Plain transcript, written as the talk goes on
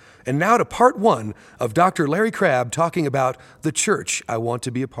And now to part one of Dr. Larry Crabb talking about the church I want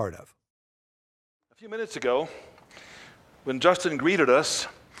to be a part of. A few minutes ago, when Justin greeted us,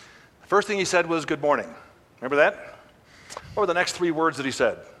 the first thing he said was, "Good morning." Remember that? What were the next 3 words that he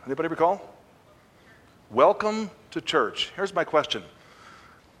said? Anybody recall? Welcome to church. Here's my question.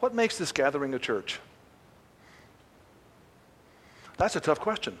 What makes this gathering a church? That's a tough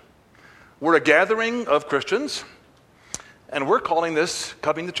question. We're a gathering of Christians, and we're calling this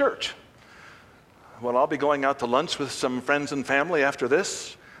coming to church. Well, I'll be going out to lunch with some friends and family after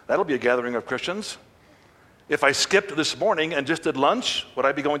this. That'll be a gathering of Christians. If I skipped this morning and just did lunch, would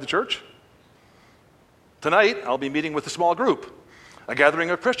I be going to church? Tonight, I'll be meeting with a small group, a gathering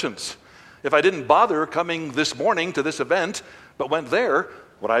of Christians. If I didn't bother coming this morning to this event, but went there,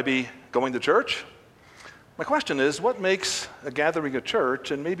 would I be going to church? My question is, what makes a gathering a church?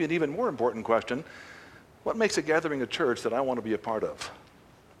 And maybe an even more important question, what makes a gathering a church that I want to be a part of?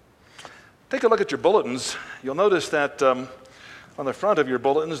 Take a look at your bulletins. You'll notice that on the front of your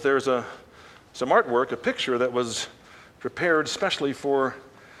bulletins, there's some artwork, a picture that was prepared specially for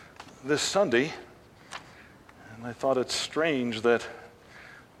this Sunday. And I thought it's strange that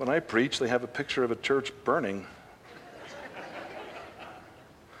when I preach, they have a picture of a church burning.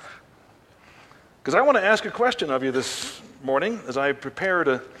 Because I want to ask a question of you this morning as I prepare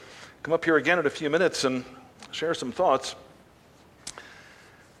to come up here again in a few minutes and share some thoughts.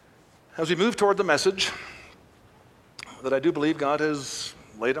 As we move toward the message that I do believe God has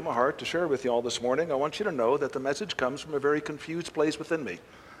laid on my heart to share with you all this morning, I want you to know that the message comes from a very confused place within me,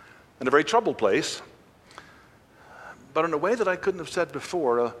 and a very troubled place, but in a way that I couldn't have said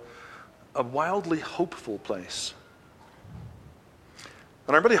before, a wildly hopeful place.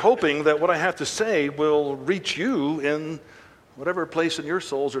 And I'm really hoping that what I have to say will reach you in whatever place in your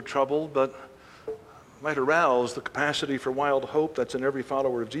souls are troubled, but might arouse the capacity for wild hope that's in every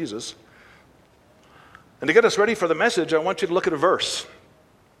follower of Jesus. And to get us ready for the message, I want you to look at a verse.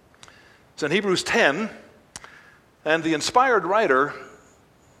 It's in Hebrews 10, and the inspired writer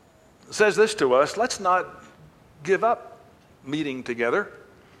says this to us: let's not give up meeting together,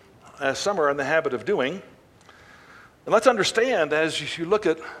 as some are in the habit of doing. And let's understand, as you look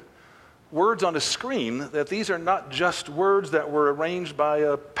at words on a screen, that these are not just words that were arranged by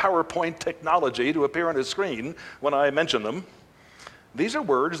a PowerPoint technology to appear on a screen when I mention them. These are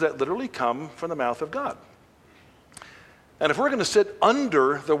words that literally come from the mouth of God. And if we're going to sit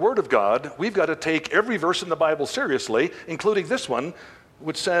under the Word of God, we've got to take every verse in the Bible seriously, including this one,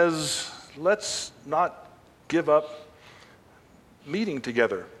 which says, let's not give up meeting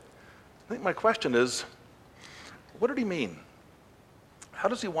together. I think my question is, what did he mean? How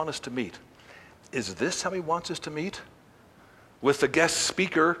does he want us to meet? Is this how he wants us to meet? With the guest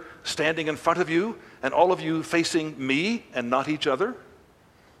speaker standing in front of you and all of you facing me and not each other?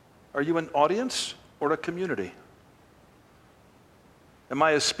 Are you an audience or a community? Am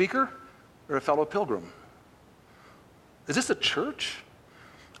I a speaker or a fellow pilgrim? Is this a church?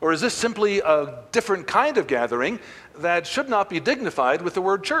 Or is this simply a different kind of gathering that should not be dignified with the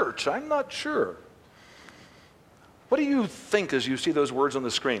word church? I'm not sure. What do you think as you see those words on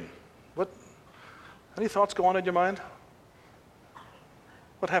the screen? Any thoughts go on in your mind?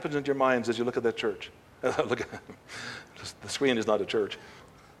 What happens in your minds as you look at that church? The screen is not a church.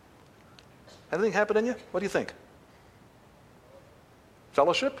 Anything happen in you? What do you think?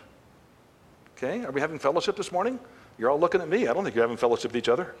 Fellowship? Okay, are we having fellowship this morning? You're all looking at me. I don't think you're having fellowship with each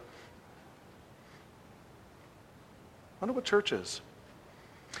other. I wonder what church is.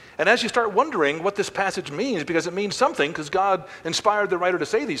 And as you start wondering what this passage means, because it means something, because God inspired the writer to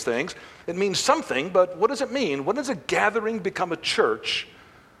say these things, it means something, but what does it mean? When does a gathering become a church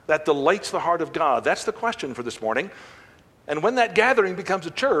that delights the heart of God? That's the question for this morning. And when that gathering becomes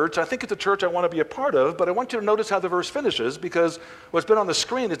a church, I think it's a church I want to be a part of, but I want you to notice how the verse finishes, because what's been on the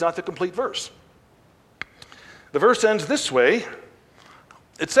screen is not the complete verse. The verse ends this way.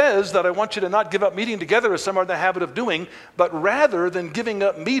 It says that I want you to not give up meeting together as some are in the habit of doing, but rather than giving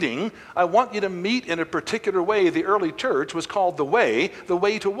up meeting, I want you to meet in a particular way. The early church was called the way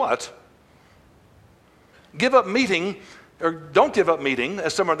to what? Give up meeting, or don't give up meeting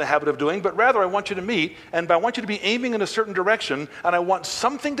as some are in the habit of doing, but rather I want you to meet, and I want you to be aiming in a certain direction, and I want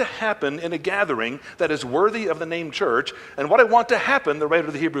something to happen in a gathering that is worthy of the name church. And what I want to happen, the writer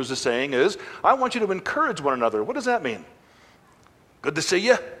of the Hebrews is saying, is I want you to encourage one another. What does that mean? Good to see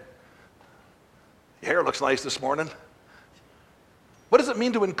you. Your hair looks nice this morning. What does it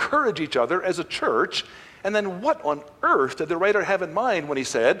mean to encourage each other as a church? And then what on earth did the writer have in mind when he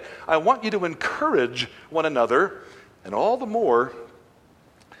said, I want you to encourage one another, and all the more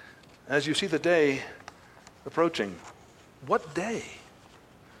as you see the day approaching? What day?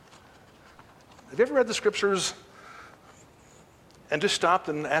 Have you ever read the scriptures and just stopped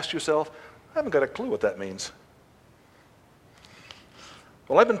and asked yourself, I haven't got a clue what that means?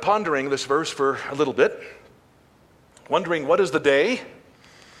 Well, I've been pondering this verse for a little bit, wondering what is the day,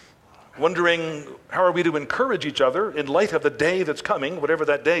 wondering how are we to encourage each other in light of the day that's coming, whatever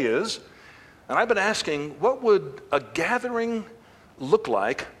that day is. And I've been asking, what would a gathering look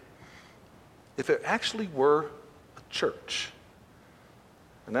like if it actually were a church?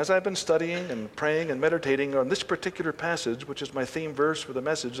 And as I've been studying and praying and meditating on this particular passage, which is my theme verse for the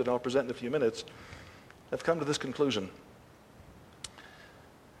message that I'll present in a few minutes, I've come to this conclusion.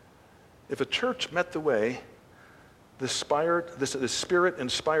 If a church met the way this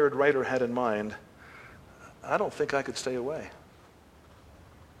Spirit-inspired writer had in mind, I don't think I could stay away.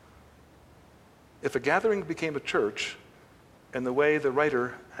 If a gathering became a church in the way the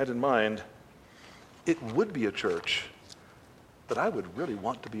writer had in mind, it would be a church that I would really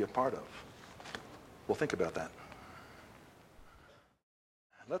want to be a part of. Well, think about that.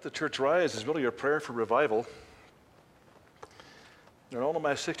 Let the church rise is really a prayer for revival. In all of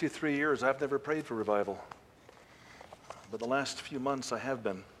my 63 years, I've never prayed for revival. But the last few months, I have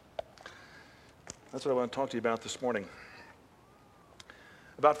been. That's what I want to talk to you about this morning.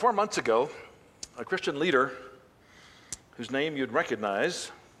 About 4 months ago, a Christian leader, whose name you'd recognize,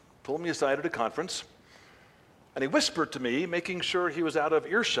 pulled me aside at a conference, and he whispered to me, making sure he was out of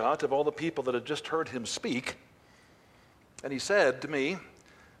earshot of all the people that had just heard him speak, and he said to me,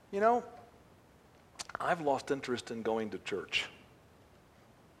 you know, I've lost interest in going to church.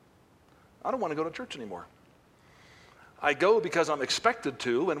 I don't want to go to church anymore. I go because I'm expected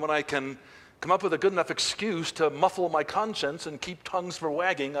to, and when I can come up with a good enough excuse to muffle my conscience and keep tongues from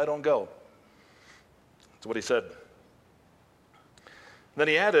wagging, I don't go. That's what he said. Then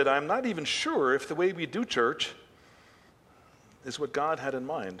he added, I'm not even sure if the way we do church is what God had in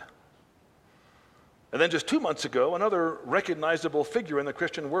mind. And then just 2 months ago, another recognizable figure in the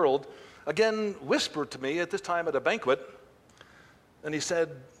Christian world again whispered to me, at this time at a banquet, and he said,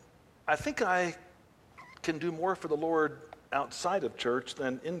 I think I can do more for the Lord outside of church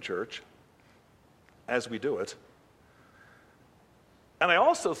than in church as we do it. And I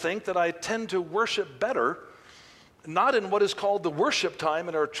also think that I tend to worship better, not in what is called the worship time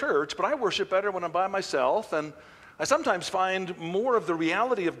in our church, but I worship better when I'm by myself, and I sometimes find more of the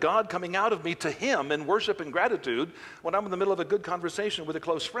reality of God coming out of me to Him in worship and gratitude when I'm in the middle of a good conversation with a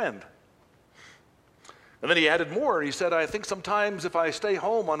close friend. And then he added more. He said, I think sometimes if I stay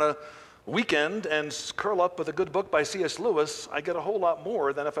home on a weekend and curl up with a good book by C.S. Lewis, I get a whole lot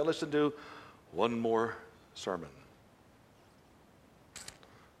more than if I listen to one more sermon.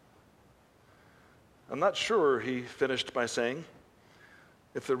 I'm not sure, he finished by saying,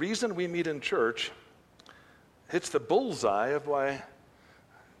 if the reason we meet in church hits the bullseye of why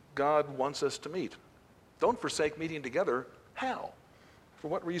God wants us to meet. Don't forsake meeting together. How? For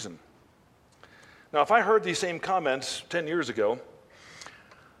what reason? Now, if I heard these same comments 10 years ago,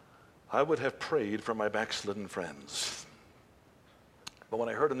 I would have prayed for my backslidden friends. But when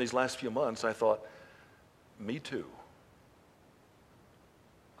I heard them these last few months, I thought, me too.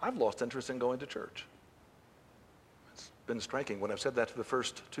 I've lost interest in going to church. It's been striking. When I've said that to the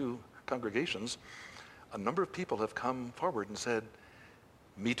first two congregations, a number of people have come forward and said,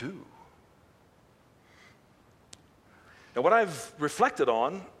 me too. Now, what I've reflected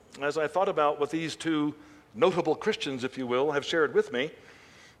on as I thought about what these two notable Christians, if you will, have shared with me,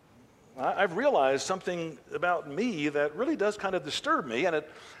 I've realized something about me that really does kind of disturb me, and it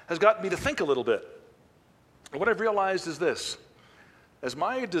has gotten me to think a little bit. And what I've realized is this. As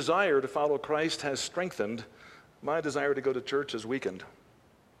my desire to follow Christ has strengthened, my desire to go to church has weakened.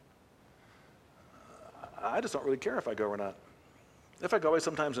 I just don't really care if I go or not. If I go, I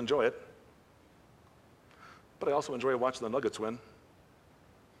sometimes enjoy it. But I also enjoy watching the Nuggets win.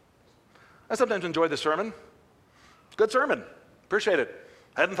 I sometimes enjoy the sermon. It's a good sermon. Appreciate it.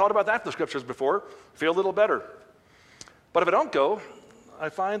 I hadn't thought about that in the scriptures before. Feel a little better. But if I don't go, I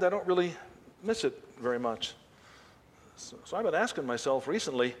find I don't really miss it very much. So I've been asking myself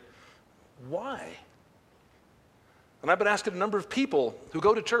recently, why? And I've been asking a number of people who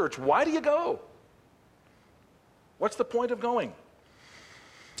go to church, why do you go? What's the point of going?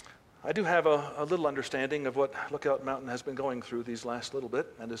 I do have a little understanding of what Lookout Mountain has been going through these last little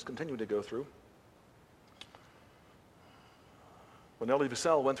bit and is continuing to go through. When Elie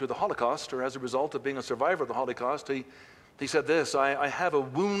Wiesel went through the Holocaust, or as a result of being a survivor of the Holocaust, he said this, I have a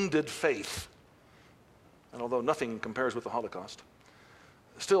wounded faith. And although nothing compares with the Holocaust,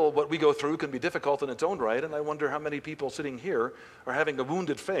 still what we go through can be difficult in its own right, and I wonder how many people sitting here are having a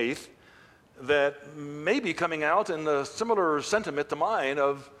wounded faith that may be coming out in a similar sentiment to mine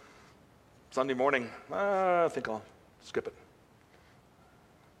of, Sunday morning, I think I'll skip it.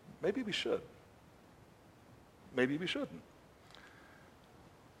 Maybe we should. Maybe we shouldn't.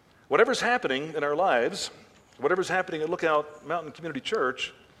 Whatever's happening in our lives, whatever's happening at Lookout Mountain Community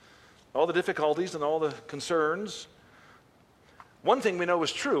Church, all the difficulties and all the concerns, one thing we know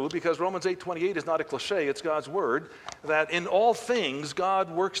is true, because Romans 8:28 is not a cliche, it's God's word, that in all things God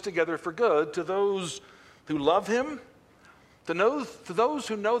works together for good to those who love him, to those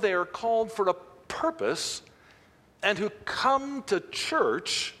who know they are called for a purpose and who come to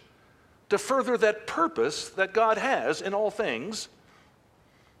church to further that purpose that God has in all things,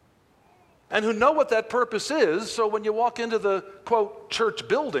 and who know what that purpose is, so when you walk into the, quote, church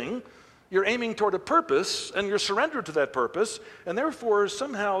building, you're aiming toward a purpose, and you're surrendered to that purpose, and therefore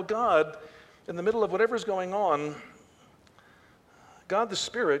somehow God, in the middle of whatever's going on, God the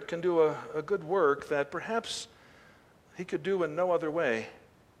Spirit can do a good work that perhaps he could do in no other way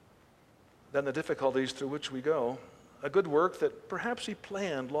than the difficulties through which we go. A good work that perhaps he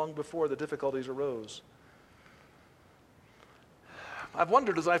planned long before the difficulties arose. I've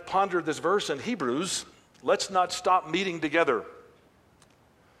wondered as I've pondered this verse in Hebrews, let's not stop meeting together,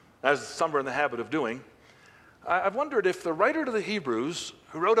 as some are in the habit of doing. I've wondered if the writer to the Hebrews,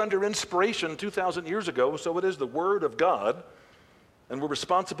 who wrote under inspiration 2,000 years ago, so it is the Word of God, and we're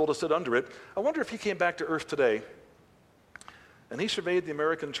responsible to sit under it, I wonder if he came back to earth today and he surveyed the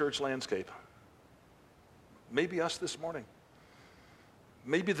American church landscape. Maybe us this morning.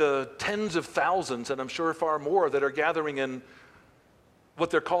 Maybe the tens of thousands, and I'm sure far more, that are gathering in what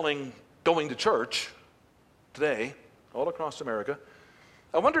they're calling going to church today, all across America.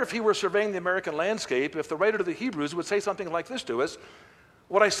 I wonder if he were surveying the American landscape, if the writer to the Hebrews would say something like this to us: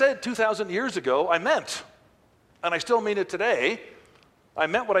 what I said 2,000 years ago, I meant, and I still mean it today. I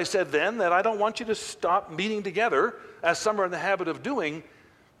meant what I said then, that I don't want you to stop meeting together, as some are in the habit of doing.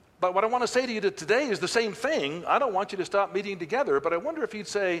 But what I want to say to you today is the same thing. I don't want you to stop meeting together, but I wonder if he'd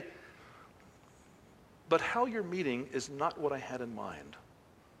say, but how you're meeting is not what I had in mind.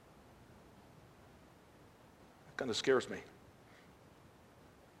 It kind of scares me.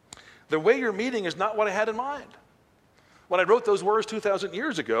 The way you're meeting is not what I had in mind. When I wrote those words 2,000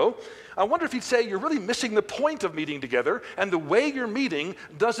 years ago, I wonder if he'd say you're really missing the point of meeting together, and the way you're meeting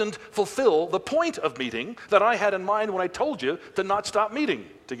doesn't fulfill the point of meeting that I had in mind when I told you to not stop meeting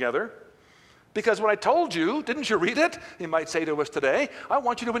together. Because when I told you, didn't you read it? He might say to us today, I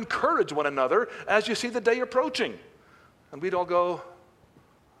want you to encourage one another as you see the day approaching. And we'd all go,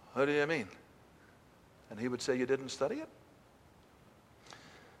 what do you mean? And he would say, you didn't study it?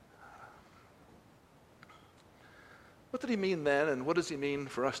 What did he mean then, and what does he mean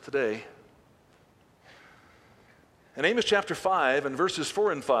for us today? In Amos chapter 5 and verses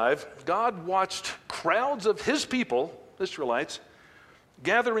 4 and 5, God watched crowds of his people, Israelites,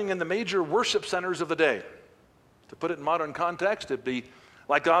 gathering in the major worship centers of the day. To put it in modern context, it'd be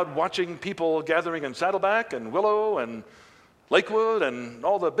like God watching people gathering in Saddleback and Willow and Lakewood and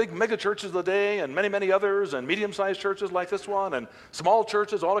all the big mega churches of the day and many, many others, and medium-sized churches like this one and small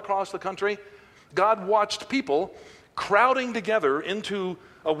churches all across the country. God watched people crowding together into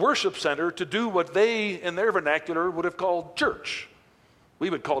a worship center to do what they, in their vernacular, would have called church. We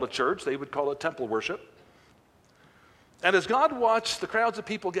would call it a church, they would call it temple worship. And as God watched the crowds of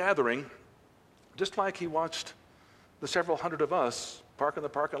people gathering, just like he watched the several hundred of us park in the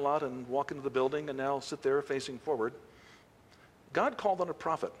parking lot and walk into the building and now sit there facing forward, God called on a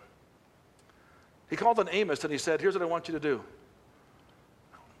prophet. He called on Amos and he said, here's what I want you to do.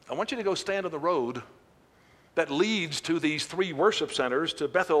 I want you to go stand on the road that leads to these three worship centers, to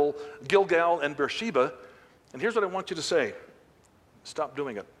Bethel, Gilgal, and Beersheba. And here's what I want you to say. Stop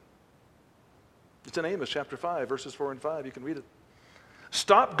doing it. It's in Amos chapter 5, verses 4 and 5. You can read it.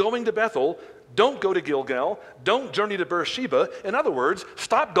 Stop going to Bethel. Don't go to Gilgal. Don't journey to Beersheba. In other words,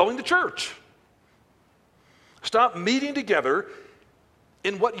 stop going to church. Stop meeting together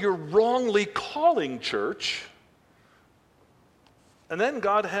in what you're wrongly calling church. And then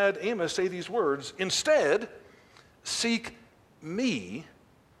God had Amos say these words, instead, seek me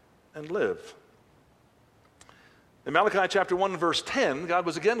and live. In Malachi chapter 1, verse 10, God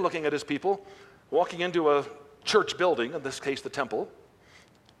was again looking at his people, walking into a church building, in this case the temple.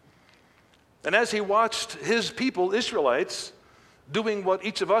 And as he watched his people, Israelites, doing what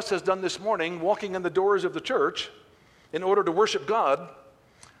each of us has done this morning, walking in the doors of the church in order to worship God,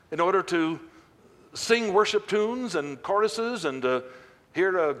 in order to sing worship tunes and choruses and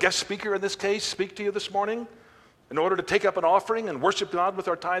hear a guest speaker in this case speak to you this morning, in order to take up an offering and worship God with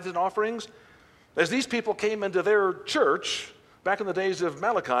our tithes and offerings. As these people came into their church back in the days of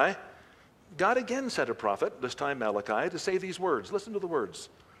Malachi, God again sent a prophet, this time Malachi, to say these words. Listen to the words.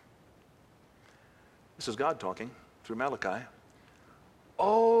 This is God talking through Malachi.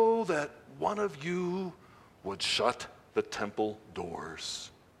 Oh, that one of you would shut the temple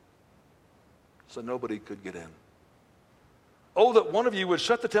doors so nobody could get in. Oh, that one of you would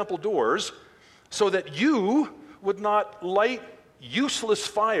shut the temple doors so that you would not light useless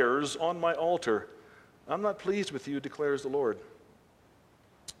fires on my altar. I'm not pleased with you, declares the Lord.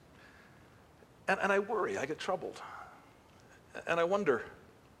 And I worry, I get troubled. And I wonder,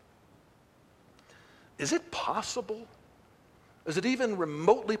 is it possible? Is it even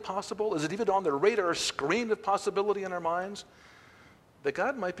remotely possible? Is it even on the radar screen of possibility in our minds that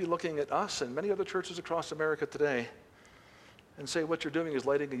God might be looking at us and many other churches across America today and say, what you're doing is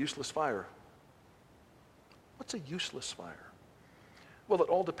lighting a useless fire? What's a useless fire? Well, it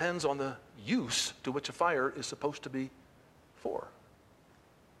all depends on the use to which a fire is supposed to be for.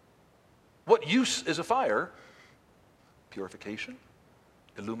 What use is a fire? Purification,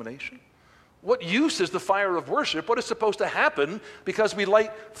 illumination. What use is the fire of worship? What is supposed to happen because we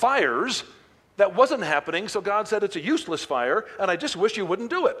light fires that wasn't happening, so God said it's a useless fire, and I just wish you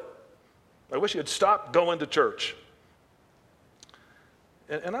wouldn't do it. I wish you'd stop going to church.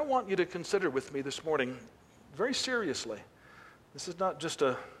 And I want you to consider with me this morning, very seriously, this is not just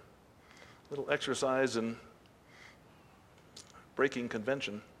a little exercise in breaking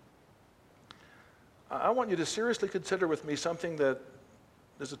convention. I want you to seriously consider with me something that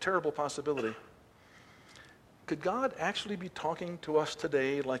is a terrible possibility. Could God actually be talking to us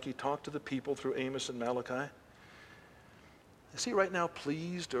today like he talked to the people through Amos and Malachi? Is he right now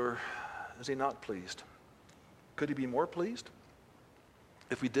pleased, or is he not pleased? Could he be more pleased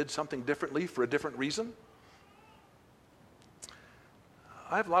if we did something differently for a different reason?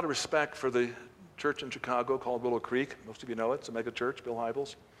 I have a lot of respect for the church in Chicago called Willow Creek. Most of you know it. It's a mega church. Bill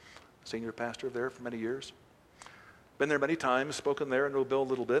Hybels, senior pastor there for many years. Been there many times, spoken there, and know Bill a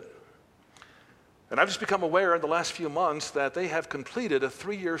little bit. And I've just become aware in the last few months that they have completed a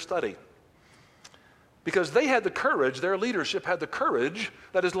 3-year study. Because they had the courage, their leadership had the courage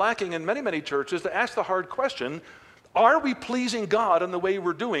that is lacking in many, many churches to ask the hard question, are we pleasing God in the way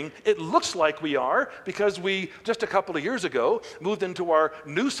we're doing? It looks like we are, because we, just a couple of years ago, moved into our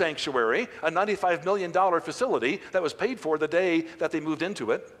new sanctuary, a $95 million facility that was paid for the day that they moved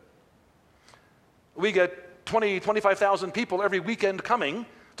into it. We get 25,000 people every weekend coming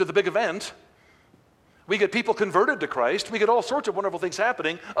to the big event. We get people converted to Christ. We get all sorts of wonderful things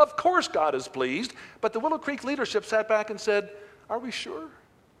happening. Of course God is pleased. But the Willow Creek leadership sat back and said, are we sure?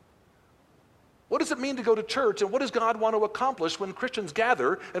 What does it mean to go to church, and what does God want to accomplish when Christians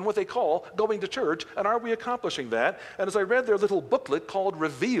gather in what they call going to church, and are we accomplishing that? And as I read their little booklet called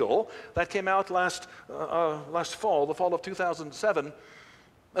Reveal, that came out last fall, the fall of 2007,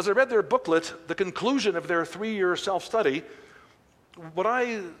 as I read their booklet, the conclusion of their 3-year self-study, what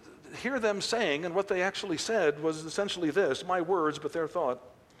I hear them saying and what they actually said was essentially this, my words, but their thought,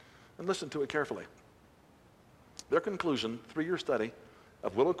 and listen to it carefully. Their conclusion, 3-year study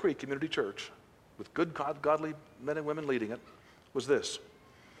of Willow Creek Community Church, with good godly men and women leading it, was this: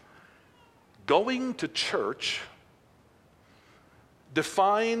 going to church,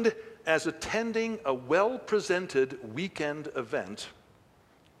 defined as attending a well-presented weekend event,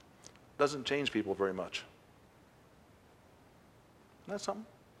 doesn't change people very much. Isn't that something?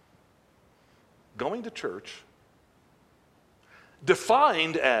 Going to church,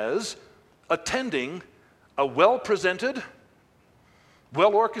 defined as attending a well-presented,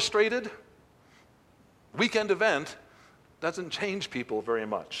 well-orchestrated weekend event, doesn't change people very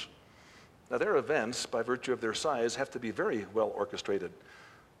much. Now, their events, by virtue of their size, have to be very well-orchestrated.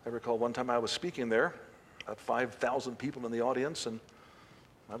 I recall one time I was speaking there, about 5,000 people in the audience, and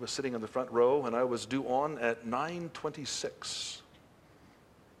I was sitting in the front row, and I was due on at 9:26.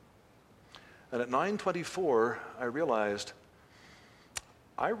 And at 9:24, I realized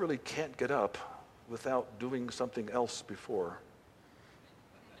I really can't get up without doing something else before.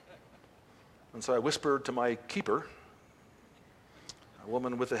 And so I whispered to my keeper, a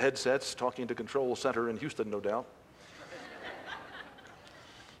woman with the headsets talking to Control Center in Houston, no doubt,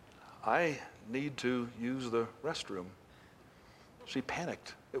 I need to use the restroom. She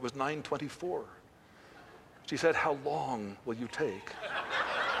panicked. It was 9:24. She said, how long will you take?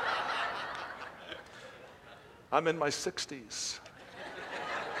 I'm in my 60s.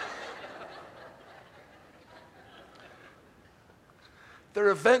 Their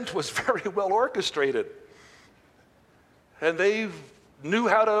event was very well orchestrated. And they knew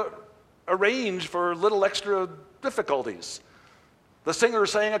how to arrange for little extra difficulties. The singer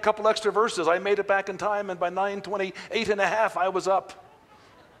sang a couple extra verses. I made it back in time, and by 9:28 and a half, I was up.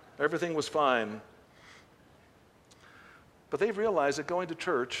 Everything was fine. But they've realized that going to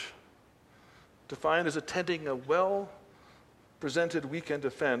church defined as attending a well-presented weekend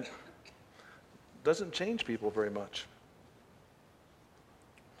event, doesn't change people very much.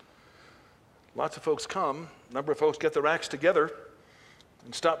 Lots of folks come, a number of folks get their acts together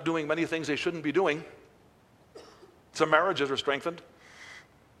and stop doing many things they shouldn't be doing. Some marriages are strengthened.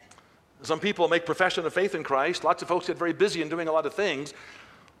 Some people make profession of faith in Christ. Lots of folks get very busy and doing a lot of things.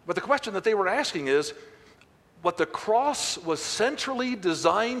 But the question that they were asking is, what the cross was centrally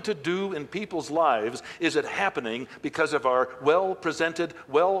designed to do in people's lives, is it happening because of our well-presented,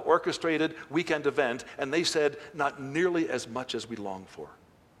 well-orchestrated weekend event? And they said, not nearly as much as we long for.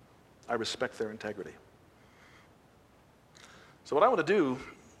 I respect their integrity. So what I want to do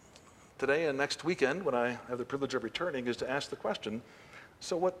today and next weekend, when I have the privilege of returning, is to ask the question,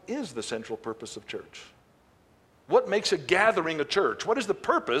 so what is the central purpose of church? What makes a gathering a church? What is the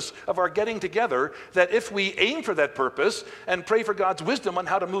purpose of our getting together, that if we aim for that purpose and pray for God's wisdom on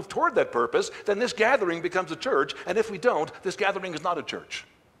how to move toward that purpose, then this gathering becomes a church, and if we don't, this gathering is not a church?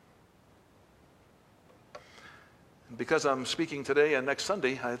 And because I'm speaking today and next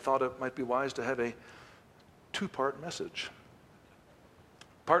Sunday, I thought it might be wise to have a two-part message.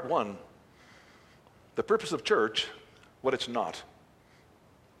 Part one, the purpose of church, what it's not.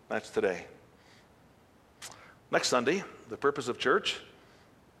 That's today. Next Sunday, the purpose of church,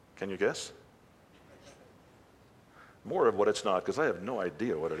 can you guess? More of what it's not, because I have no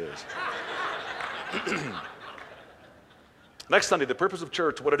idea what it is. Next Sunday, the purpose of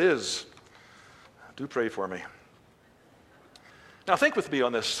church, what it is. Do pray for me. Now think with me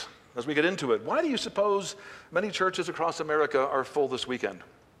on this as we get into it. Why do you suppose many churches across America are full this weekend?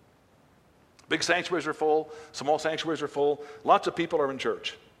 Big sanctuaries are full, small sanctuaries are full, lots of people are in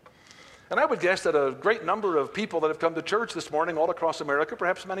church. And I would guess that a great number of people that have come to church this morning all across America,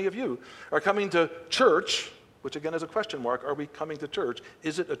 perhaps many of you, are coming to church, which again is a question mark. Are we coming to church?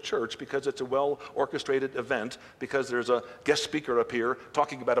 Is it a church because it's a well-orchestrated event, because there's a guest speaker up here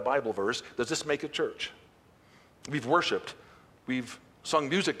talking about a Bible verse? Does this make a church? We've worshiped. We've sung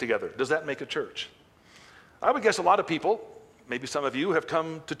music together. Does that make a church? I would guess a lot of people, maybe some of you, have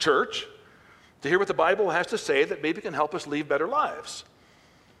come to church to hear what the Bible has to say that maybe can help us lead better lives.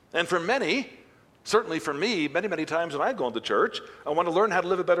 And for many, certainly for me, many, many times when I've gone to church, I want to learn how to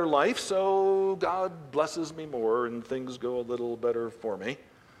live a better life so God blesses me more and things go a little better for me.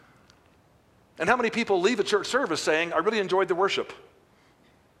 And how many people leave a church service saying, I really enjoyed the worship?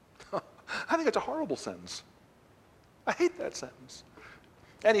 I think it's a horrible sentence. I hate that sentence.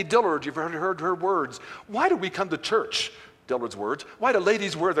 Annie Dillard, you've heard her words. Why do we come to church? Dillard's words. Why do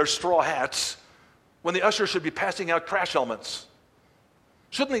ladies wear their straw hats when the ushers should be passing out crash helmets?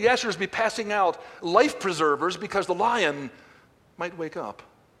 Shouldn't the ushers be passing out life preservers because the lion might wake up?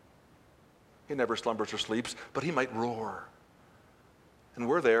 He never slumbers or sleeps, but he might roar. And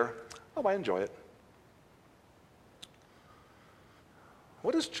we're there. Oh, I enjoy it.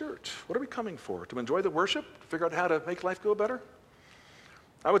 What is church? What are we coming for? To enjoy the worship? To figure out how to make life go better?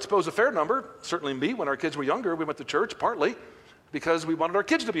 I would suppose a fair number, certainly me, when our kids were younger, we went to church partly because we wanted our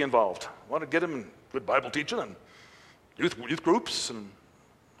kids to be involved. We wanted to get them in good Bible teaching and youth groups, and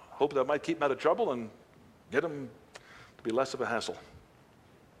hope that might keep them out of trouble and get them to be less of a hassle.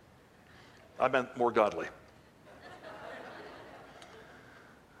 I meant more godly.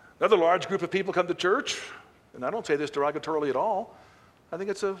 Another large group of people come to church, and I don't say this derogatorily at all. I think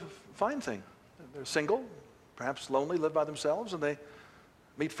it's a fine thing. They're single, perhaps lonely, live by themselves, and they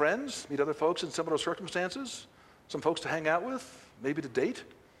meet friends, meet other folks in similar circumstances, some folks to hang out with, maybe to date,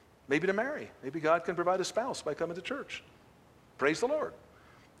 maybe to marry. Maybe God can provide a spouse by coming to church. Praise the Lord.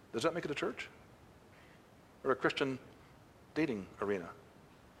 Does that make it a church? Or a Christian dating arena?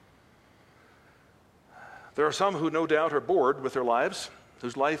 There are some who no doubt are bored with their lives,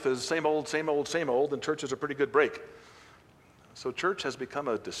 whose life is same old, same old, same old, and church is a pretty good break. So church has become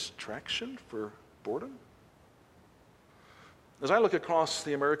a distraction for boredom? As I look across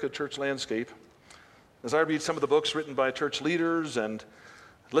the American church landscape, as I read some of the books written by church leaders and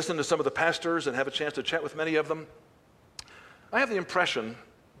listen to some of the pastors and have a chance to chat with many of them, I have the impression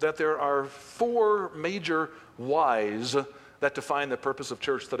that there are four major whys that define the purpose of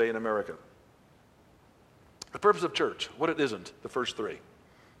church today in America. The purpose of church, what it isn't, the first three.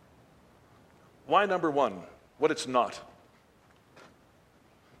 Why number one, what it's not.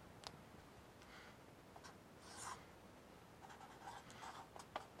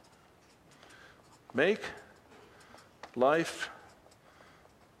 Make life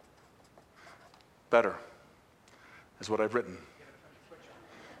better, is what I've written.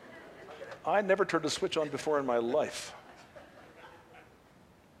 I never turned a switch on before in my life.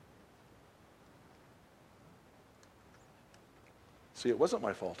 See, it wasn't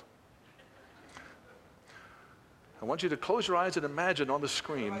my fault. I want you to close your eyes and imagine on the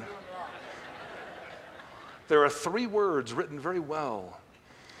screen. There are 3 words written very well.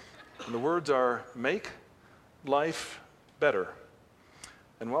 And the words are, make life better.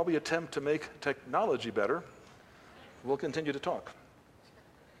 And while we attempt to make technology better, we'll continue to talk.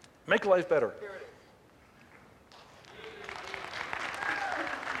 Make life better.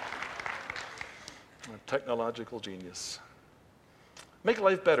 A technological genius. Make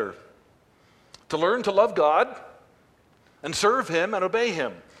life better. To learn to love God and serve Him and obey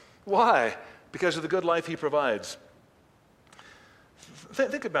Him. Why? Because of the good life He provides.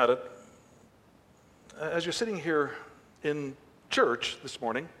 Think about it. As you're sitting here in church this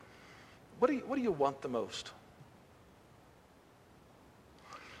morning, what do you want the most?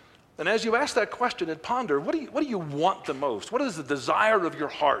 And as you ask that question and ponder, what do you want the most? What is the desire of your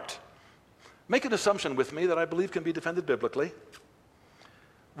heart? Make an assumption with me that I believe can be defended biblically.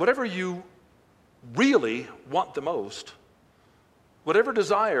 Whatever you really want the most, whatever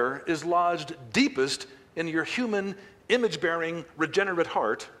desire is lodged deepest in your human, image-bearing, regenerate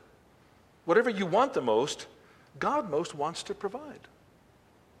heart, whatever you want the most, God most wants to provide.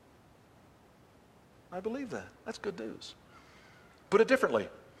 I believe that. That's good news. Put it differently.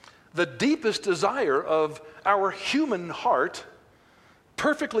 The deepest desire of our human heart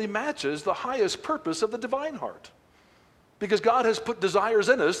perfectly matches the highest purpose of the divine heart. Because God has put desires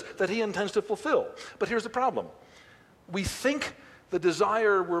in us that He intends to fulfill. But here's the problem. We think the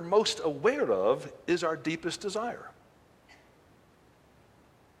desire we're most aware of is our deepest desire.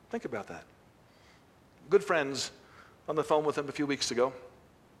 Think about that. Good friends on the phone with him a few weeks ago.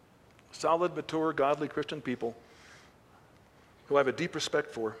 Solid, mature, godly Christian people who I have a deep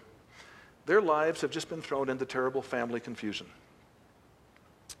respect for. Their lives have just been thrown into terrible family confusion.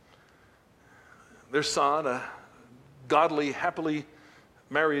 Their son, a godly, happily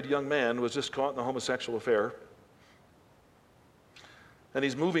married young man, was just caught in a homosexual affair. And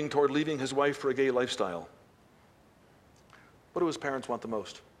he's moving toward leaving his wife for a gay lifestyle. What do his parents want the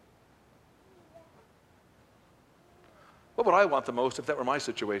most? What would I want the most if that were my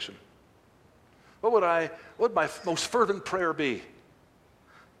situation? What would my most fervent prayer be?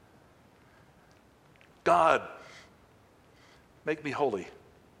 God, make me holy.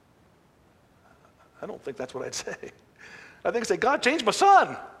 I don't think that's what I'd say. I think I'd say, God, change my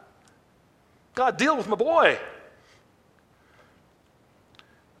son. God, deal with my boy.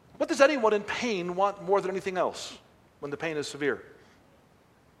 What does anyone in pain want more than anything else when the pain is severe?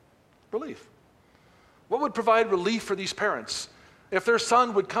 Relief. What would provide relief for these parents? If their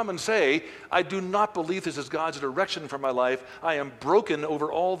son would come and say, I do not believe this is God's direction for my life. I am broken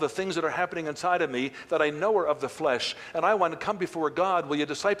over all the things that are happening inside of me that I know are of the flesh, and I want to come before God. Will you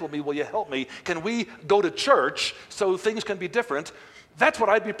disciple me? Will you help me? Can we go to church so things can be different? That's what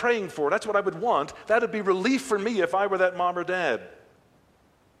I'd be praying for. That's what I would want. That would be relief for me if I were that mom or dad.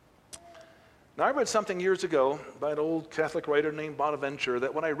 Now, I read something years ago by an old Catholic writer named Bonaventure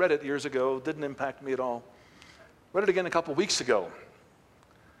that when I read it years ago didn't impact me at all. Read it again a couple weeks ago.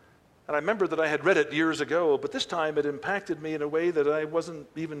 And I remember that I had read it years ago, but this time it impacted me in a way that I wasn't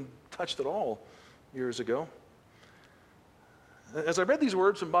even touched at all years ago. As I read these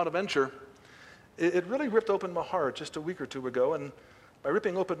words from Bonaventure, it really ripped open my heart just a week or two ago. And by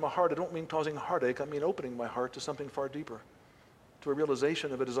ripping open my heart, I don't mean causing heartache. I mean opening my heart to something far deeper, to a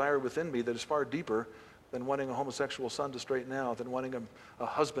realization of a desire within me that is far deeper than wanting a homosexual son to straighten out, than wanting a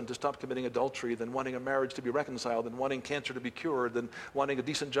husband to stop committing adultery, than wanting a marriage to be reconciled, than wanting cancer to be cured, than wanting a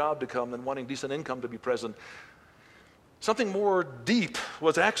decent job to come, than wanting decent income to be present. Something more deep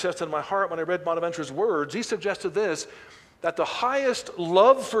was accessed in my heart when I read Bonaventure's words. He suggested this, that the highest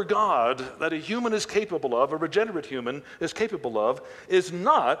love for God that a human is capable of, a regenerate human is capable of, is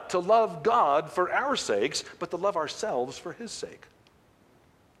not to love God for our sakes, but to love ourselves for His sake.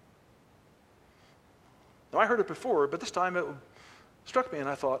 Now, I heard it before, but this time it struck me and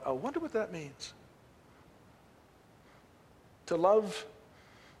I thought, I wonder what that means. To love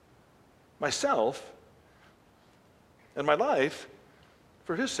myself and my life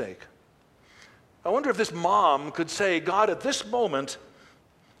for His sake. I wonder if this mom could say, God, at this moment,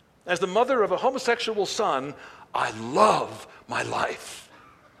 as the mother of a homosexual son, I love my life.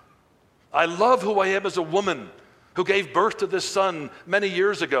 I love who I am as a woman who gave birth to this son many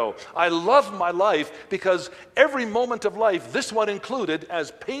years ago. I love my life because every moment of life, this one included,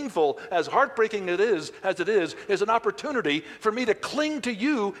 as painful, as heartbreaking as it is an opportunity for me to cling to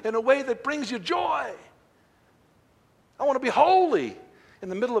you in a way that brings you joy. I want to be holy in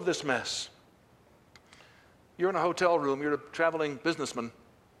the middle of this mess. You're in a hotel room, you're a traveling businessman.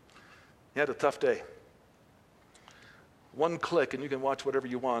 You had a tough day. One click and you can watch whatever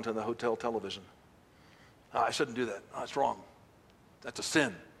you want on the hotel television. I shouldn't do that. That's wrong. That's a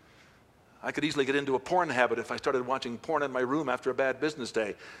sin. I could easily get into a porn habit if I started watching porn in my room after a bad business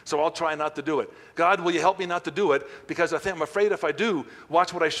day. So I'll try not to do it. God, will you help me not to do it? Because I'm afraid if I do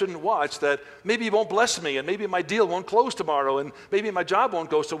watch what I shouldn't watch, that maybe He won't bless me, and maybe my deal won't close tomorrow, and maybe my job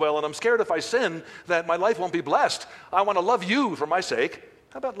won't go so well, and I'm scared if I sin that my life won't be blessed. I want to love you for my sake.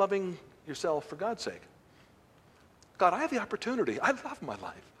 How about loving yourself for God's sake? God, I have the opportunity. I love my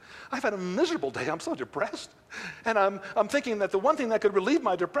life. I've had a miserable day. I'm so depressed. And I'm thinking that the one thing that could relieve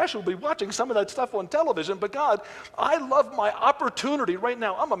my depression would be watching some of that stuff on television. But God, I love my opportunity right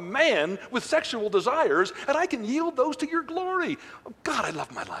now. I'm a man with sexual desires, and I can yield those to your glory. Oh, God, I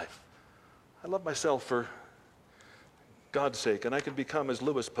love my life. I love myself for God's sake, and I can become, as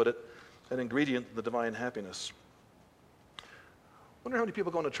Lewis put it, an ingredient in the divine happiness. I wonder how many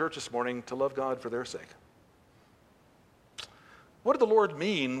people go to church this morning to love God for their sake. What did the Lord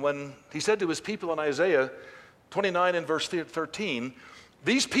mean when He said to His people in Isaiah 29 and verse 13,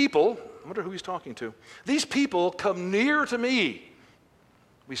 these people, I wonder who He's talking to, these people come near to me.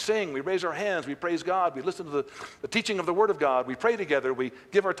 We sing, we raise our hands, we praise God, we listen to the teaching of the Word of God, we pray together, we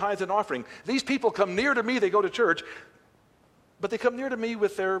give our tithes and offering. These people come near to me, they go to church, but they come near to me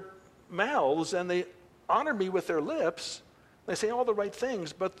with their mouths and they honor me with their lips. They say all the right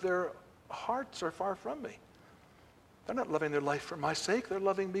things, but their hearts are far from me. They're not loving their life for my sake. They're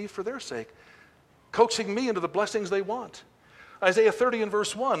loving me for their sake, coaxing me into the blessings they want. Isaiah 30 and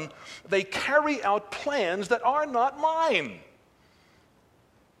verse 1, they carry out plans that are not mine.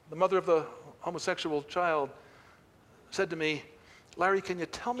 The mother of the homosexual child said to me, Larry, can you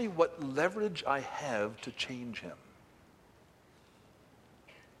tell me what leverage I have to change him?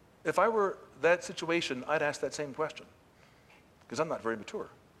 If I were that situation, I'd ask that same question, because I'm not very mature.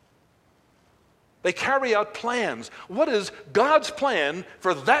 They carry out plans. What is God's plan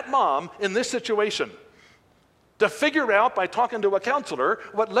for that mom in this situation? To figure out by talking to a counselor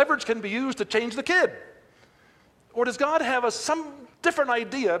what leverage can be used to change the kid. Or does God have some different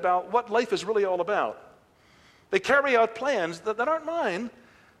idea about what life is really all about? They carry out plans that aren't mine.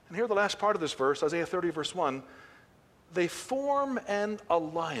 And here the last part of this verse, Isaiah 30 verse 1, they form an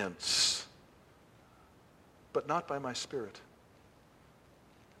alliance, but not by my Spirit.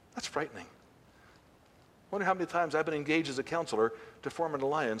 That's frightening. I wonder how many times I've been engaged as a counselor to form an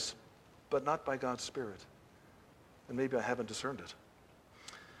alliance, but not by God's Spirit. And maybe I haven't discerned it.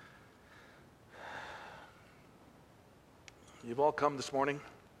 You've all come this morning,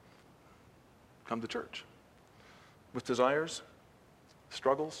 come to church, with desires,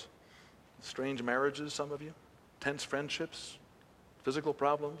 struggles, strange marriages, some of you, tense friendships, physical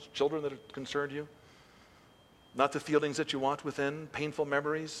problems, children that have concerned you, not the feelings that you want within, painful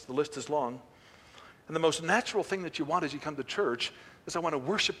memories, the list is long. And the most natural thing that you want as you come to church is I want to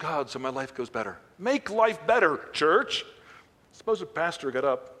worship God so my life goes better. Make life better, church. Suppose a pastor got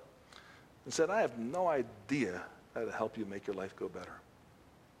up and said, I have no idea how to help you make your life go better.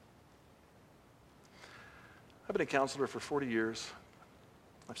 I've been a counselor for 40 years.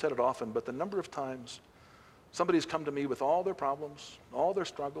 I've said it often, but the number of times somebody's come to me with all their problems, all their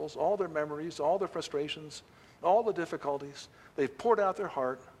struggles, all their memories, all their frustrations, all the difficulties, they've poured out their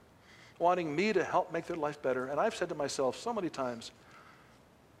heart, wanting me to help make their life better. And I've said to myself so many times,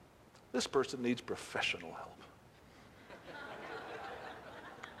 this person needs professional help.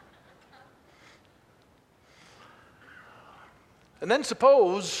 And then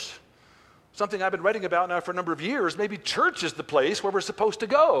suppose, something I've been writing about now for a number of years, maybe church is the place where we're supposed to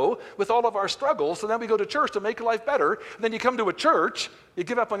go with all of our struggles, so then we go to church to make life better, and then you come to a church, you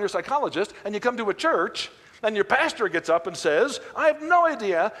give up on your psychologist, and you come to a church, and your pastor gets up and says, I have no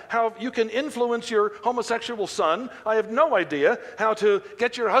idea how you can influence your homosexual son. I have no idea how to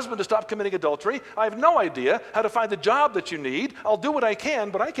get your husband to stop committing adultery. I have no idea how to find the job that you need. I'll do what I can,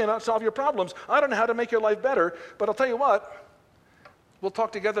 but I cannot solve your problems. I don't know how to make your life better, but I'll tell you what, we'll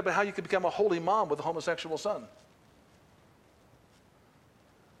talk together about how you can become a holy mom with a homosexual son.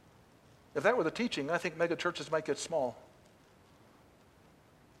 If that were the teaching, I think mega churches might get small.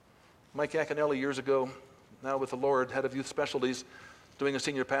 Mike Iaconelli years ago, now with the Lord, head of youth specialties, doing a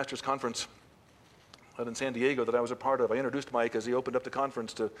senior pastors conference out in San Diego that I was a part of. I introduced Mike as he opened up the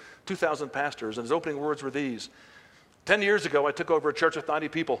conference to 2,000 pastors, and his opening words were these. 10 years ago, I took over a church with 90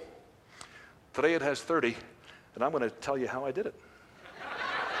 people. Today it has 30, and I'm going to tell you how I did it.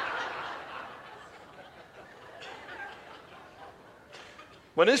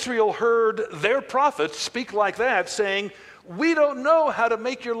 When Israel heard their prophets speak like that, saying, we don't know how to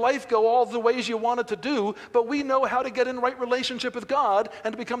make your life go all the ways you want it to do, but we know how to get in right relationship with God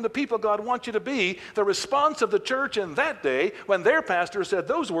and to become the people God wants you to be. The response of the church in that day, when their pastor said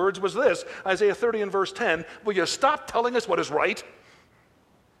those words, was this, Isaiah 30 and verse 10, will you stop telling us what is right?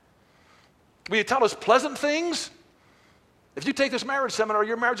 Will you tell us pleasant things? If you take this marriage seminar,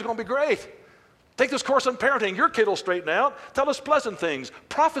 your marriage is going to be great. Take this course on parenting, your kid will straighten out. Tell us pleasant things.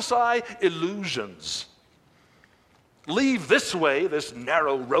 Prophesy illusions. Leave this way, this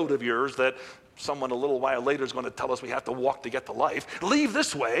narrow road of yours that someone a little while later is going to tell us we have to walk to get to life. Leave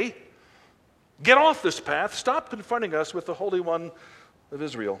this way. Get off this path. Stop confronting us with the Holy One of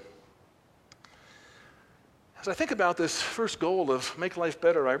Israel. As I think about this first goal of make life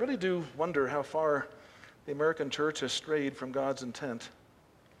better, I really do wonder how far the American church has strayed from God's intent.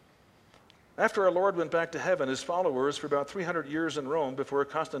 After our Lord went back to heaven, his followers, for about 300 years in Rome before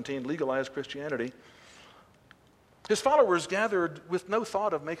Constantine legalized Christianity, his followers gathered with no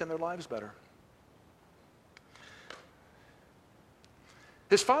thought of making their lives better.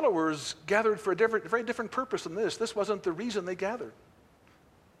 His followers gathered for a very different purpose than this. This wasn't the reason they gathered.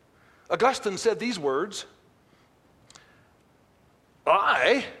 Augustine said these words,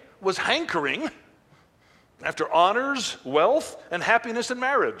 I was hankering after honors, wealth, and happiness in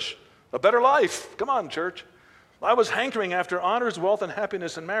marriage. A better life. Come on, church. I was hankering after honors, wealth, and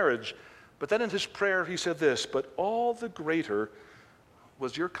happiness in marriage. But then in his prayer, he said this, but all the greater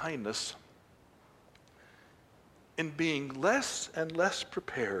was your kindness in being less and less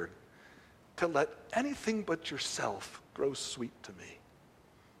prepared to let anything but yourself grow sweet to me.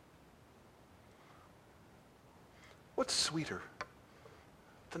 What's sweeter,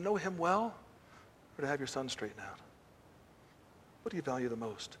 to know him well or to have your son straighten out? What do you value the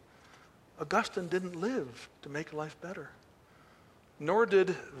most? Augustine didn't live to make life better, nor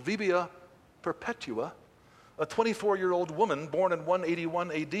did Vibia Perpetua, a 24-year-old woman born in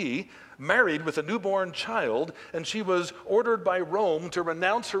 181 AD, married with a newborn child, and she was ordered by Rome to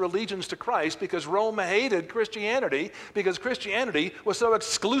renounce her allegiance to Christ because Rome hated Christianity, because Christianity was so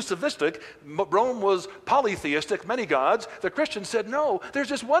exclusivistic. Rome was polytheistic, many gods. The Christians said, no, there's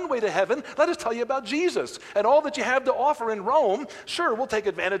just one way to heaven. Let us tell you about Jesus. And all that you have to offer in Rome, sure, we'll take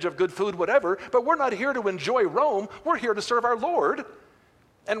advantage of good food, whatever, but we're not here to enjoy Rome. We're here to serve our Lord.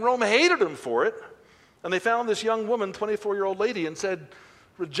 And Rome hated him for it. And they found this young woman, 24-year-old lady, and said,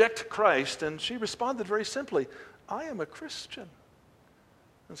 reject Christ. And she responded very simply, I am a Christian.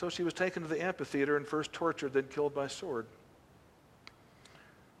 And so she was taken to the amphitheater and first tortured, then killed by sword.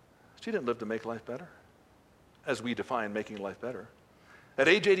 She didn't live to make life better, as we define making life better. At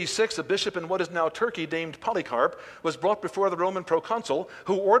age 86, a bishop in what is now Turkey named Polycarp was brought before the Roman proconsul,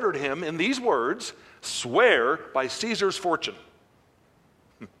 who ordered him in these words, swear by Caesar's fortune.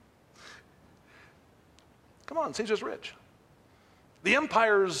 Come on, Caesar's rich. The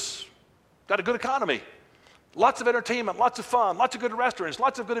empire's got a good economy. Lots of entertainment, lots of fun, lots of good restaurants,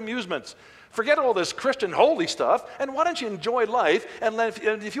 lots of good amusements. Forget all this Christian holy stuff, and why don't you enjoy life? And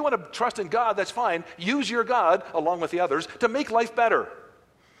if you want to trust in God, that's fine. Use your God, along with the others, to make life better.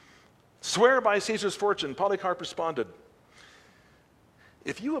 Swear by Caesar's fortune. Polycarp responded,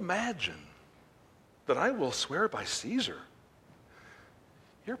 if you imagine that I will swear by Caesar,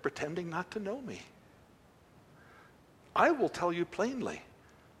 you're pretending not to know me. I will tell you plainly,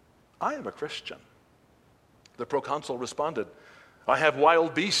 I am a Christian. The proconsul responded, I have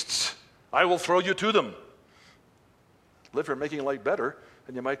wild beasts. I will throw you to them. Live for making life better,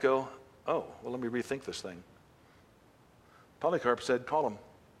 and you might go, oh, well, let me rethink this thing. Polycarp said, call him.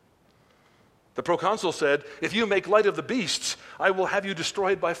 The proconsul said, if you make light of the beasts, I will have you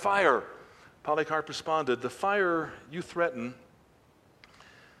destroyed by fire. Polycarp responded, the fire you threaten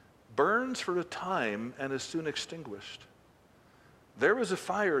burns for a time and is soon extinguished. There is a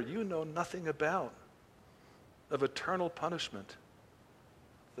fire you know nothing about, of eternal punishment.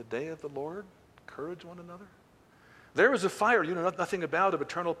 The day of the Lord, encourage one another. There is a fire you know nothing about, of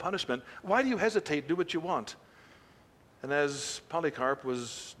eternal punishment. Why do you hesitate? Do what you want. And as Polycarp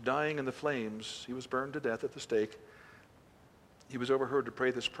was dying in the flames, he was burned to death at the stake. He was overheard to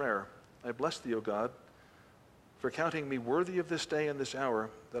pray this prayer. I bless thee, O God, for counting me worthy of this day and this hour,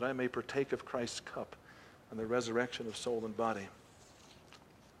 that I may partake of Christ's cup and the resurrection of soul and body.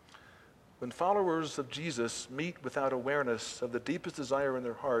 When followers of Jesus meet without awareness of the deepest desire in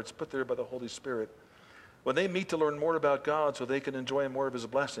their hearts, put there by the Holy Spirit, when they meet to learn more about God so they can enjoy more of his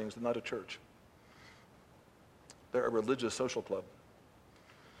blessings, they're not a church. They're a religious social club.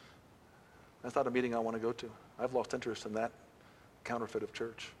 That's not a meeting I want to go to. I've lost interest in that counterfeit of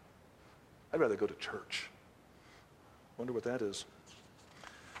church. I'd rather go to church. Wonder what that is.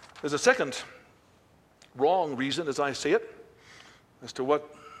 There's a second wrong reason, as I see it, as to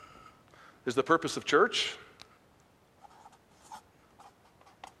what is the purpose of church.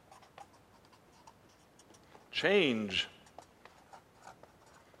 Change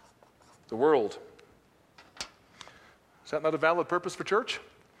the world. Is that not a valid purpose for church?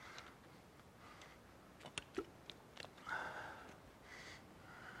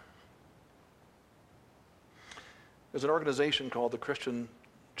 There's an organization called the Christian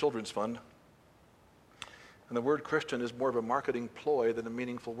Children's Fund, and the word Christian is more of a marketing ploy than a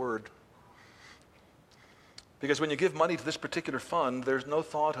meaningful word. Because when you give money to this particular fund, there's no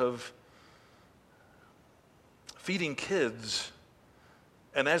thought of feeding kids,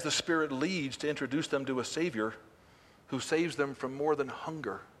 and as the Spirit leads, to introduce them to a Savior who saves them from more than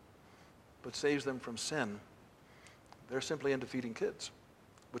hunger, but saves them from sin. They're simply into feeding kids,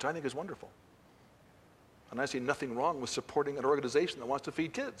 which I think is wonderful. And I see nothing wrong with supporting an organization that wants to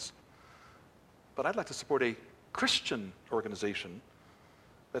feed kids. But I'd like to support a Christian organization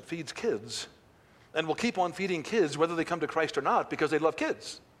that feeds kids and will keep on feeding kids whether they come to Christ or not because they love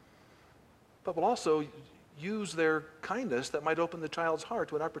kids. But will also use their kindness that might open the child's heart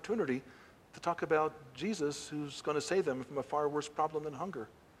to an opportunity to talk about Jesus, who's going to save them from a far worse problem than hunger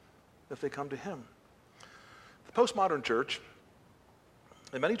if they come to him. The postmodern church,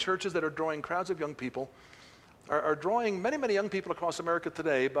 and many churches that are drawing crowds of young people, are drawing many, many young people across America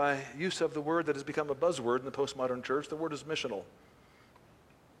today by use of the word that has become a buzzword in the postmodern church. The word is missional.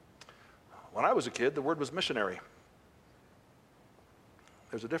 When I was a kid, the word was missionary.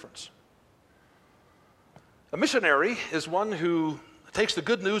 There's a difference. A missionary is one who takes the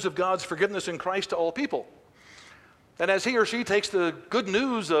good news of God's forgiveness in Christ to all people. And as he or she takes the good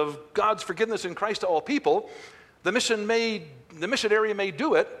news of God's forgiveness in Christ to all people, the missionary may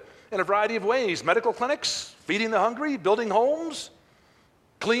do it in a variety of ways. Medical clinics, feeding the hungry, building homes,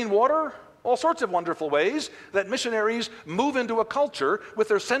 clean water, all sorts of wonderful ways that missionaries move into a culture with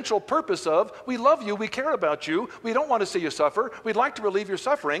their central purpose of, we love you, we care about you, we don't want to see you suffer, we'd like to relieve your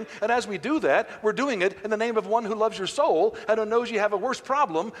suffering, and as we do that, we're doing it in the name of one who loves your soul and who knows you have a worse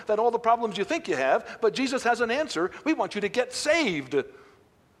problem than all the problems you think you have, but Jesus has an answer. We want you to get saved.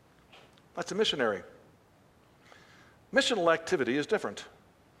 That's a missionary. Missional activity is different.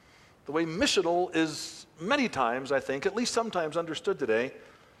 The way missional is many times, I think, at least sometimes understood today,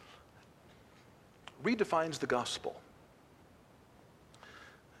 redefines the gospel.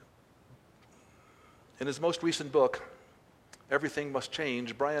 In his most recent book, Everything Must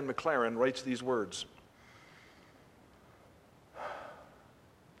Change, Brian McLaren writes these words: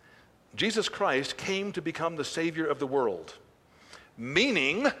 Jesus Christ came to become the Savior of the world,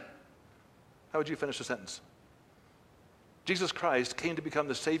 meaning, how would you finish the sentence? Jesus Christ came to become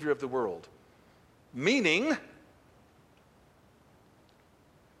the Savior of the world, meaning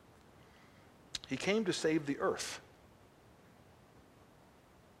he came to save the earth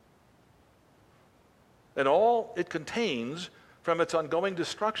and all it contains from its ongoing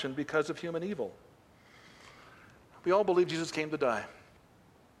destruction because of human evil. We all believe Jesus came to die.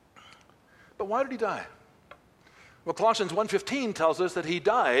 But why did he die? Well, Colossians 1:15 tells us that he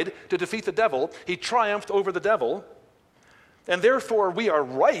died to defeat the devil. He triumphed over the devil. And therefore, we are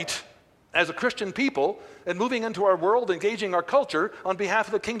right as a Christian people in moving into our world, engaging our culture on behalf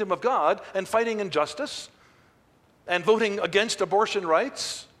of the kingdom of God and fighting injustice and voting against abortion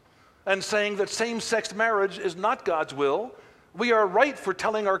rights and saying that same-sex marriage is not God's will. We are right for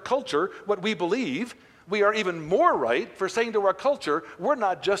telling our culture what we believe. We are even more right for saying to our culture, we're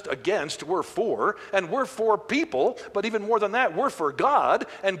not just against, we're for, and we're for people, but even more than that, we're for God,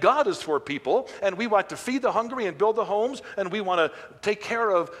 and God is for people, and we want to feed the hungry and build the homes, and we want to take care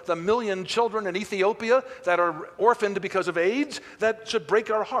of the 1 million children in Ethiopia that are orphaned because of AIDS. That should break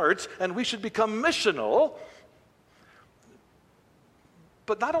our hearts, and we should become missional.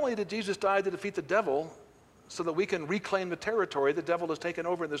 But not only did Jesus die to defeat the devil so that we can reclaim the territory the devil has taken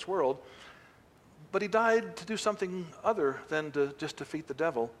over in this world, but he died to do something other than to just defeat the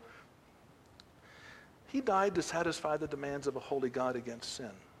devil. He died to satisfy the demands of a holy God against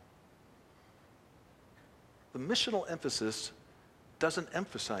sin. The missional emphasis doesn't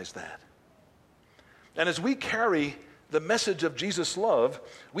emphasize that. And as we carry the message of Jesus' love,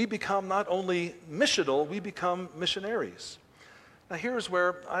 we become not only missional, we become missionaries. Now here's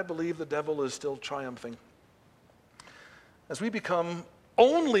where I believe the devil is still triumphing. As we become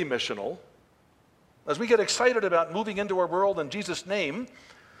only missional, as we get excited about moving into our world in Jesus' name,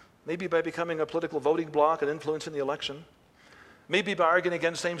 maybe by becoming a political voting bloc and influencing the election, maybe by arguing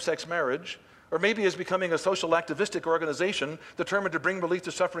against same-sex marriage, or maybe as becoming a social activistic organization determined to bring relief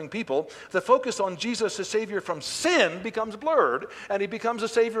to suffering people, the focus on Jesus as Savior from sin becomes blurred, and he becomes a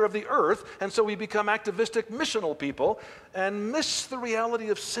Savior of the earth, and so we become activistic missional people and miss the reality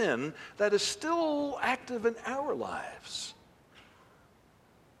of sin that is still active in our lives.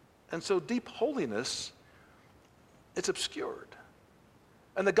 And so deep holiness, it's obscured.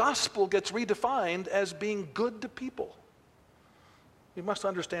 And the gospel gets redefined as being good to people. We must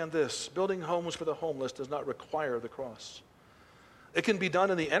understand this. Building homes for the homeless does not require the cross. It can be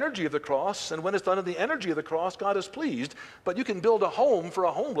done in the energy of the cross, and when it's done in the energy of the cross, God is pleased. But you can build a home for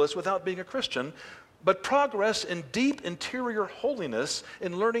a homeless without being a Christian. But progress in deep interior holiness,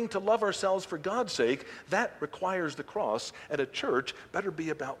 in learning to love ourselves for God's sake, that requires the cross, and a church better be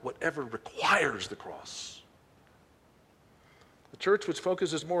about whatever requires the cross. The church which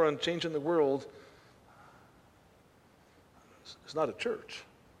focuses more on changing the world is not a church.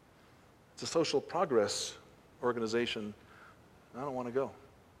 It's a social progress organization. I don't want to go.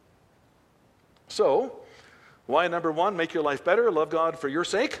 So, why number one, make your life better, love God for your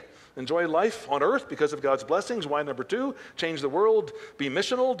sake, enjoy life on earth because of God's blessings. Why number two, change the world, be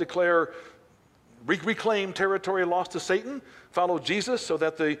missional, reclaim territory lost to Satan, follow Jesus so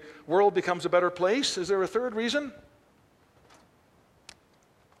that the world becomes a better place. Is there a third reason?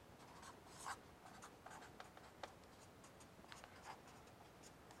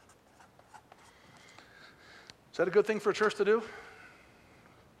 Is that a good thing for a church to do?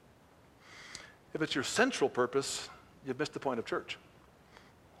 If it's your central purpose, you've missed the point of church.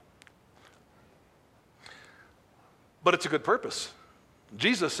 But it's a good purpose.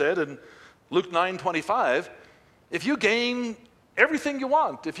 Jesus said in Luke 9:25, if you gain everything you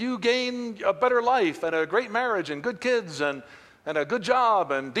want, if you gain a better life and a great marriage and good kids and a good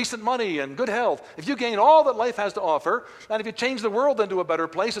job and decent money and good health, if you gain all that life has to offer, and if you change the world into a better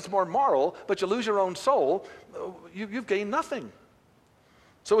place, it's more moral, but you lose your own soul, you've gained nothing.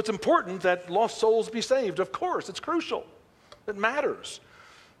 So it's important that lost souls be saved. Of course, it's crucial. It matters.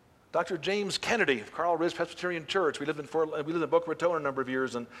 Dr. James Kennedy of Carl Ridge Presbyterian Church, we lived in Boca Raton a number of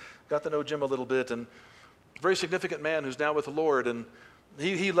years and got to know Jim a little bit, and a very significant man who's now with the Lord, and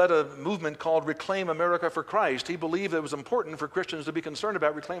he led a movement called Reclaim America for Christ. He believed it was important for Christians to be concerned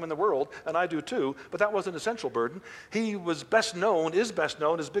about reclaiming the world, and I do too, but that wasn't a central burden. He is best known, his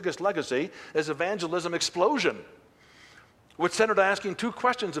biggest legacy is Evangelism Explosion, which centered on asking two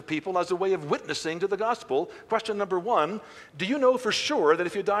questions of people as a way of witnessing to the gospel. Question number one, do you know for sure that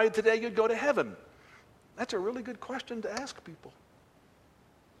if you died today, you'd go to heaven? That's a really good question to ask people.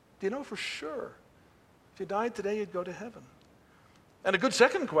 Do you know for sure if you died today, you'd go to heaven? And a good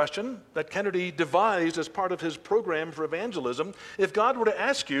second question that Kennedy devised as part of his program for evangelism, if God were to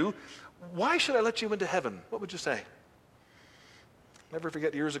ask you, why should I let you into heaven? What would you say? Never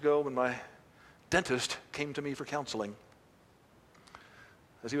forget years ago when my dentist came to me for counseling.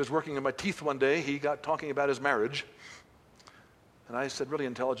 As he was working on my teeth one day, he got talking about his marriage. And I said really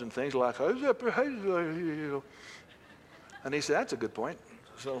intelligent things like, and he said, that's a good point.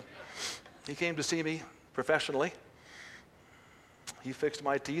 So he came to see me professionally. He fixed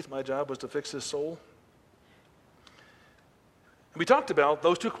my teeth. My job was to fix his soul. And we talked about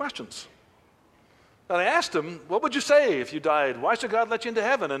those two questions. And I asked him, what would you say if you died? Why should God let you into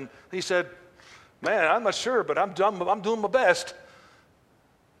heaven? And he said, man, I'm not sure, but I'm doing my best.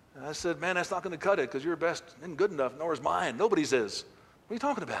 And I said, man, that's not going to cut it because your best isn't good enough, nor is mine. Nobody's is. What are you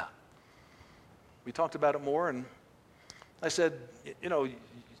talking about? We talked about it more, and I said, do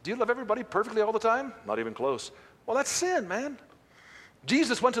you love everybody perfectly all the time? Not even close. Well, that's sin, man.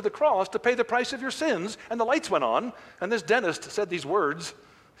 Jesus went to the cross to pay the price of your sins, and the lights went on, and this dentist said these words.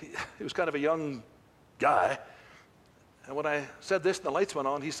 He was kind of a young guy, and when I said this and the lights went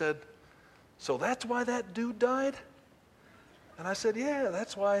on, he said, so that's why that dude died? And I said, yeah,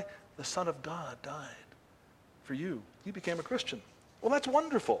 that's why the Son of God died for you. You became a Christian. Well, that's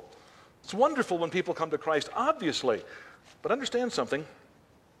wonderful. It's wonderful when people come to Christ, obviously, but understand something.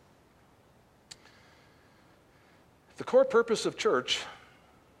 The core purpose of church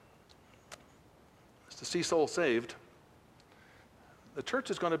is to see souls saved. The church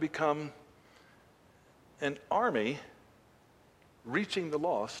is going to become an army reaching the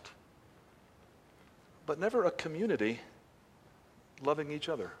lost, but never a community loving each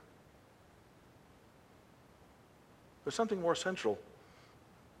other. There's something more central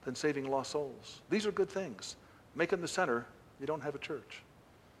than saving lost souls. These are good things. Make them the center. You don't have a church.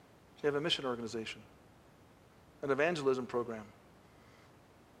 You have a mission organization, an evangelism program.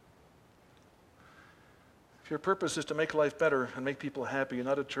 If your purpose is to make life better and make people happy, you're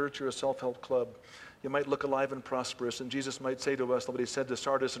not a church, you're a self-help club. You might look alive and prosperous, and Jesus might say to us what he said to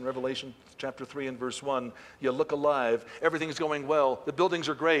Sardis in Revelation chapter 3 and verse 1. You look alive, everything's going well, the buildings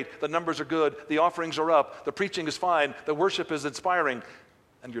are great, the numbers are good, the offerings are up, the preaching is fine, the worship is inspiring,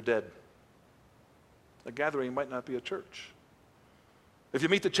 and you're dead. A gathering might not be a church. If you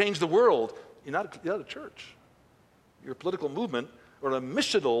meet to change the world, you're not a church. You're a political movement or a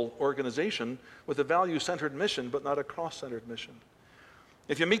missional organization with a value-centered mission, but not a cross-centered mission.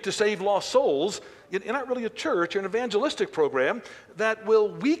 If you meet to save lost souls, you're not really a church, you're an evangelistic program that will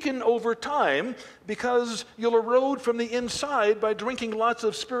weaken over time because you'll erode from the inside by drinking lots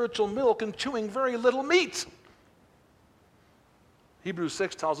of spiritual milk and chewing very little meat. Hebrews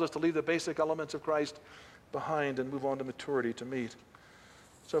 6 tells us to leave the basic elements of Christ behind and move on to maturity to meet.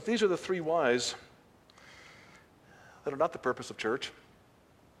 So if these are the three whys that are not the purpose of church,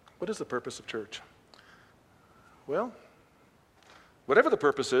 what is the purpose of church? Well, whatever the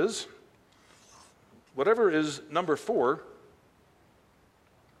purpose is, whatever is number 4,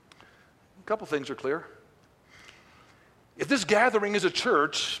 a couple things are clear. If this gathering is a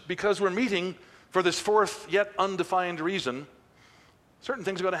church because we're meeting for this fourth yet undefined reason, certain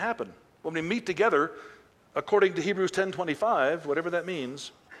things are going to happen. When we meet together, according to Hebrews 10:25, whatever that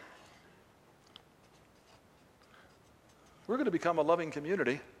means, we're going to become a loving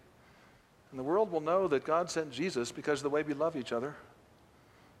community. And the world will know that God sent Jesus because of the way we love each other.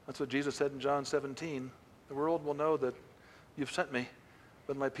 That's what Jesus said in John 17. The world will know that you've sent me,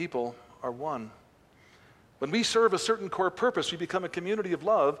 but my people are one. When we serve a certain core purpose, we become a community of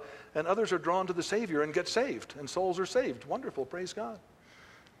love, and others are drawn to the Savior and get saved, and souls are saved. Wonderful, praise God.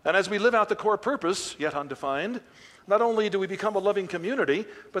 And as we live out the core purpose, yet undefined, not only do we become a loving community,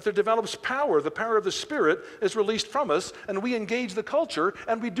 but there develops power. The power of the Spirit is released from us, and we engage the culture,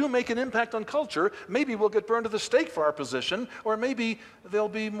 and we do make an impact on culture. Maybe we'll get burned to the stake for our position, or maybe there'll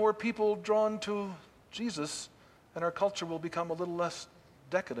be more people drawn to Jesus, and our culture will become a little less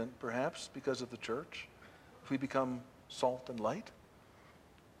decadent, perhaps, because of the church, if we become salt and light.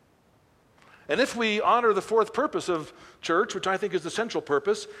 And if we honor the fourth purpose of church, which I think is the central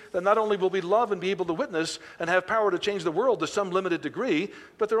purpose, then not only will we love and be able to witness and have power to change the world to some limited degree,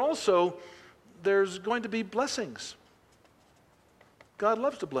 but there's going to be blessings. God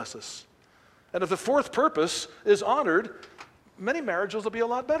loves to bless us. And if the fourth purpose is honored, many marriages will be a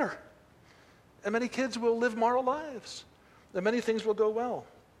lot better. And many kids will live moral lives. And many things will go well.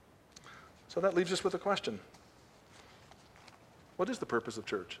 So that leaves us with a question. What is the purpose of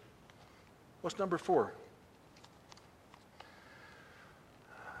church? What's number 4?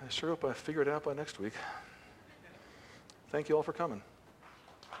 I sure hope I figure it out by next week. Thank you all for coming.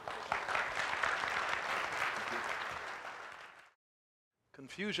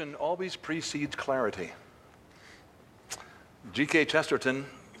 Confusion always precedes clarity. G.K. Chesterton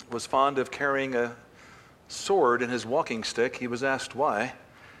was fond of carrying a sword in his walking stick. He was asked why,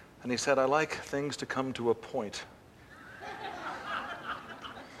 and he said, "I like things to come to a point."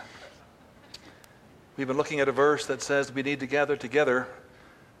 We've been looking at a verse that says we need to gather together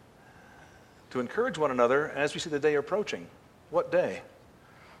to encourage one another as we see the day approaching. What day?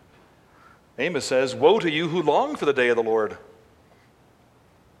 Amos says, "Woe to you who long for the day of the Lord."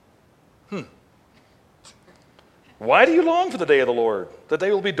 Why do you long for the day of the Lord? The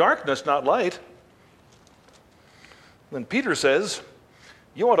day will be darkness, not light. Then Peter says,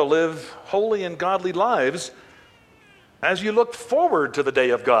 you ought to live holy and godly lives as you look forward to the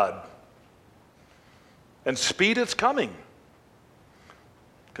day of God and speed its coming.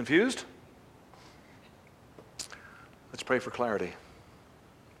 Confused? Let's pray for clarity.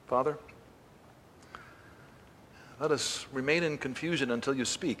 Father, let us remain in confusion until you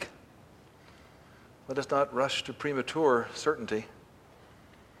speak. Let us not rush to premature certainty.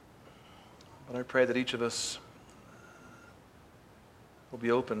 But I pray that each of us will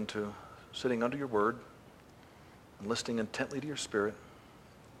be open to sitting under your word and listening intently to your Spirit,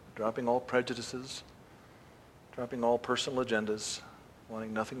 dropping all prejudices, dropping all personal agendas,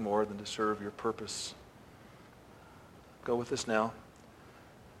 wanting nothing more than to serve your purpose. Go with us now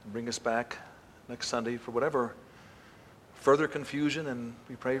and bring us back next Sunday for whatever further confusion, and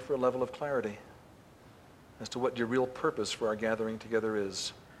we pray for a level of clarity as to what your real purpose for our gathering together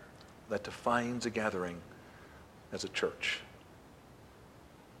is that defines a gathering as a church.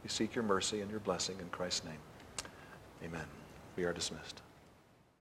 We seek your mercy and your blessing in Christ's name. Amen. We are dismissed.